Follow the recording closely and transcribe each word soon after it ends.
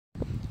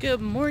Good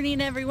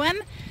morning, everyone.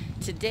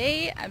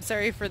 Today, I'm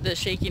sorry for the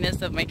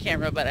shakiness of my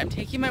camera, but I'm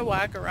taking my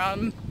walk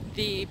around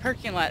the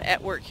parking lot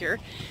at work here.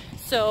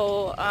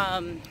 So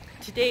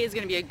today is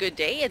going to be a good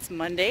day. It's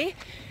Monday,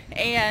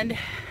 and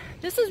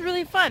this is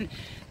really fun.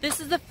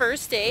 This is the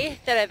first day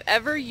that I've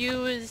ever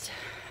used.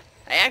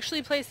 I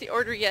actually placed the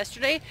order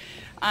yesterday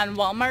on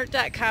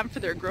Walmart.com for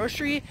their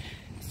grocery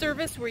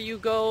service, where you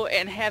go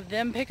and have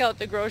them pick out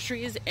the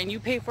groceries and you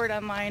pay for it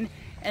online,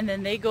 and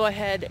then they go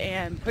ahead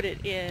and put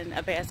it in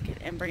a basket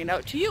and bring it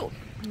out to you,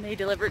 and they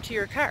deliver it to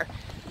your car.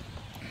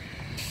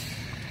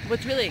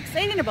 What's really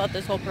exciting about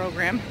this whole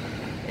program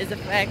is the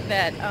fact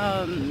that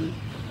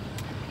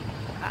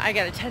I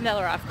got a $10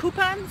 off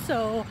coupon,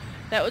 so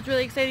that was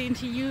really exciting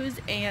to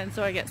use. And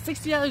so I got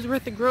 $60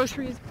 worth of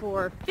groceries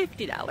for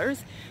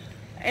 $50,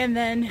 and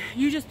then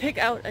you just pick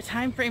out a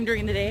time frame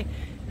during the day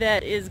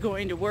that is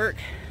going to work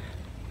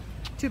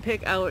to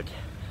pick out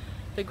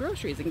the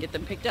groceries and get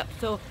them picked up.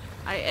 So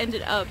I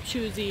ended up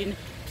choosing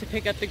to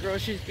pick up the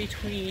groceries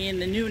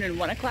between the noon and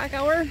 1 o'clock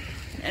hour,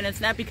 and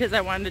it's not because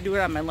I wanted to do it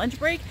on my lunch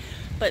break,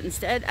 but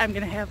instead I'm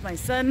gonna have my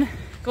son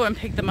go and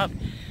pick them up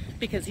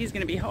because he's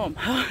gonna be home.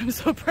 Oh, I'm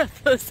so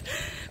breathless,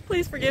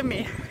 please forgive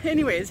me.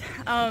 Anyways,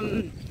 so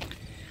I'm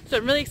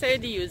really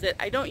excited to use it.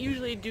 I don't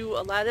usually do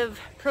a lot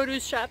of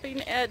produce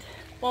shopping at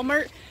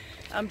Walmart,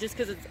 just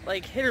because it's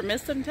like hit or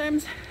miss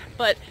sometimes,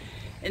 but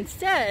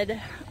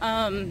instead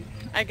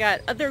I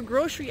got other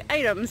grocery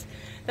items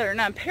that are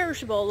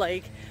non-perishable,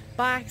 like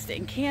boxed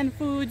and canned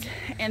foods,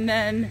 and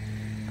then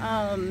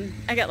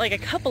I got like a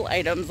couple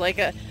items, like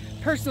a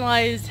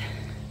personalized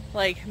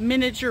like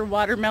miniature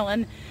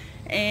watermelon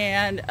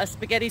and a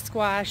spaghetti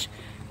squash,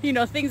 you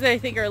know, things that I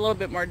think are a little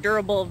bit more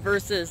durable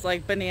versus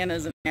like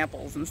bananas and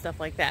apples and stuff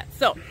like that.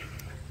 So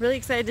really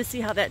excited to see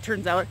how that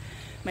turns out.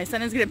 My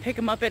son is gonna pick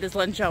them up at his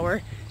lunch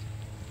hour,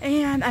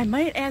 and I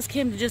might ask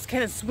him to just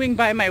kind of swing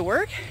by my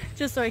work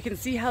just so I can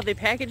see how they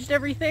packaged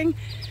everything,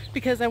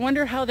 because I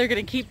wonder how they're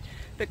going to keep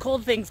the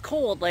cold things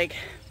cold, like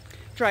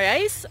dry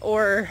ice,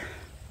 or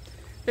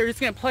they're just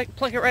going to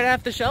pluck it right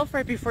off the shelf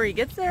right before he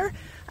gets there.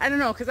 I don't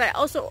know, because I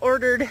also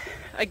ordered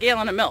a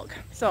gallon of milk,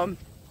 so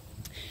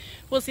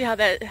we'll see how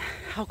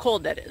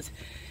cold that is.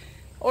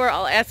 Or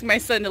I'll ask my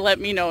son to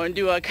let me know and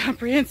do a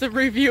comprehensive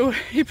review.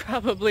 He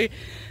probably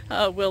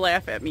will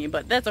laugh at me,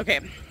 but that's okay.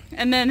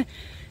 And then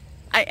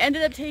I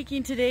ended up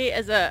taking today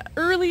as a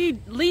early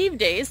leave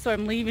day, so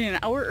I'm leaving an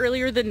hour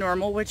earlier than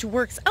normal, which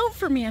works out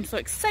for me. I'm so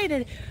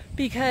excited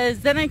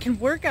because then I can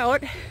work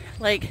out,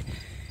 like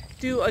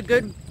do a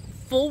good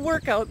full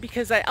workout,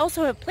 because I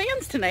also have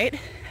plans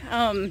tonight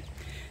to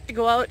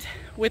go out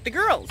with the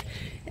girls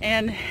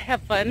and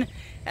have fun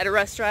at a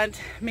restaurant,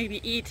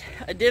 maybe eat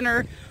a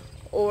dinner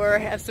or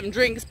have some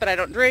drinks, but I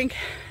don't drink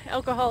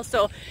alcohol,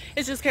 so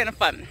it's just kind of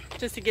fun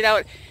just to get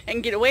out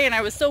and get away. And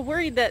I was so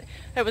worried that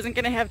I wasn't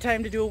going to have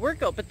time to do a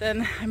workout, but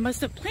then I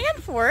must have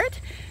planned for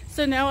it,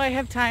 so now I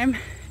have time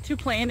to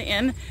plan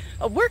in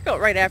a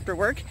workout right after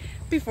work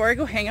before I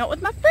go hang out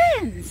with my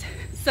friends.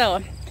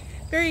 So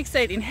very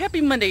exciting. Happy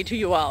Monday to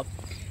you all.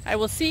 I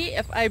will see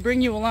if I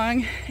bring you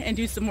along and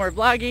do some more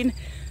vlogging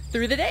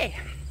through the day.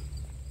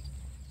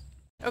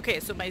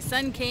 Okay, so my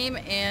son came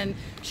and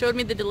showed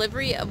me the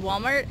delivery of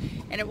Walmart,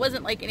 and it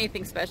wasn't like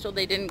anything special.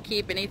 They didn't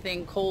keep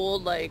anything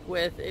cold, like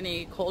with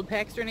any cold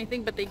packs or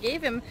anything, but they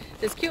gave him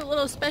this cute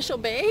little special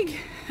bag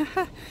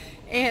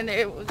and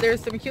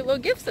there's some cute little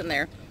gifts in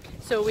there.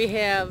 So we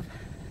have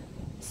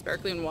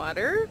sparkling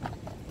water,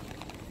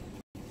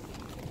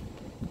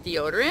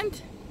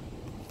 deodorant,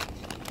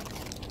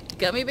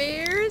 gummy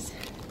bears,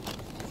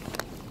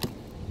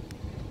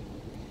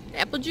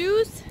 apple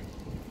juice,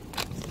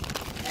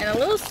 and a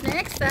little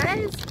snack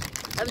size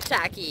of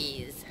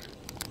Takis.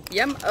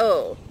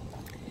 Yum-oh.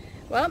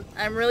 Well,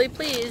 I'm really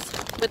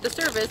pleased with the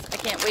service. I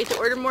can't wait to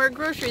order more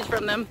groceries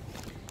from them.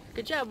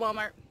 Good job,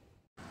 Walmart.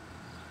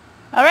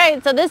 All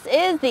right, so this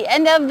is the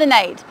end of the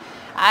night.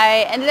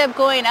 I ended up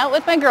going out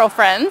with my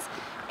girlfriends,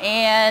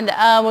 and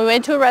we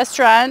went to a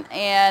restaurant,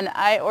 and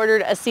I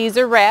ordered a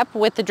Caesar wrap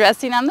with the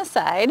dressing on the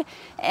side,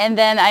 and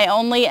then I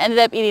only ended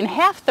up eating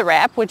half the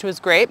wrap, which was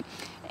great.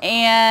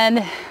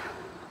 And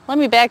let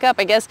me back up.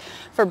 I guess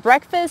for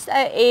breakfast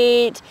I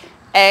ate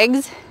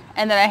eggs,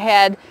 and then I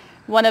had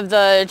one of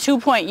the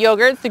 2-point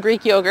yogurts, the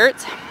Greek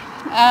yogurts,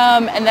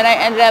 and then I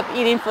ended up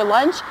eating for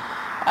lunch.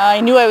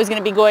 I knew I was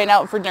going to be going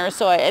out for dinner,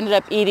 so I ended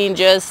up eating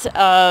just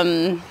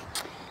an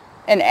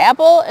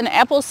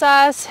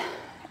applesauce,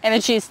 and a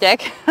cheese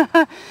stick.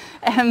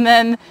 And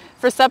then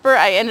for supper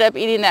I ended up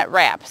eating that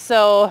wrap.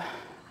 So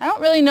I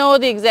don't really know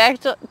the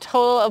exact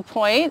total of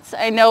points.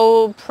 I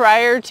know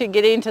prior to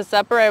getting to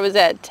supper I was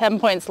at 10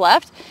 points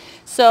left.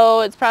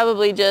 So it's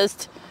probably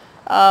just,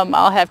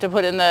 I'll have to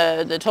put in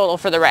the total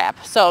for the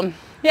wrap. So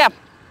yeah,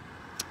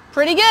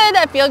 pretty good.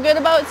 I feel good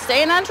about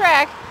staying on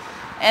track.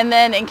 And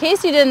then in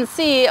case you didn't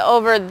see,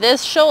 over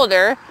this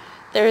shoulder,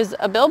 there's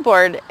a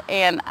billboard,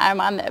 and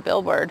I'm on that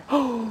billboard.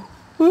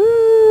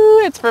 Woo,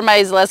 it's for my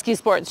Zaleski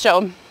Sports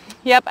Show.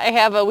 Yep, I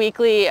have a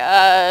weekly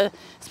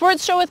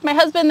sports show with my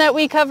husband that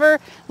we cover,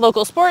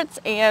 local sports,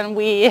 and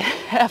we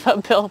have a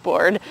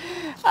billboard.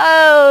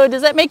 Oh,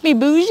 does that make me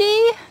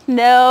bougie?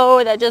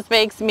 No, that just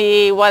makes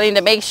me wanting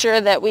to make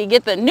sure that we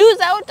get the news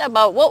out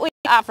about what we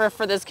offer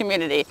for this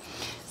community.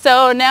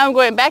 So now I'm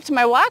going back to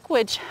my walk,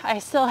 which I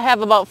still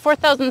have about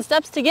 4,000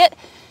 steps to get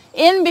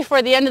in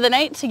before the end of the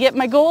night to get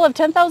my goal of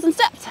 10,000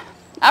 steps.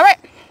 All right,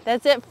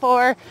 that's it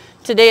for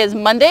today. Is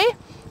Monday,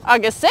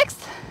 August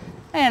 6th,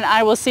 and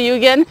I will see you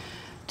again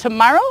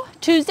tomorrow,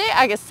 Tuesday,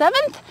 August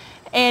 7th.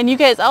 And you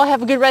guys all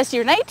have a good rest of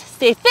your night.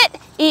 Stay fit,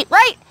 eat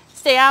right,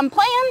 stay on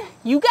plan.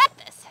 You got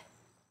this.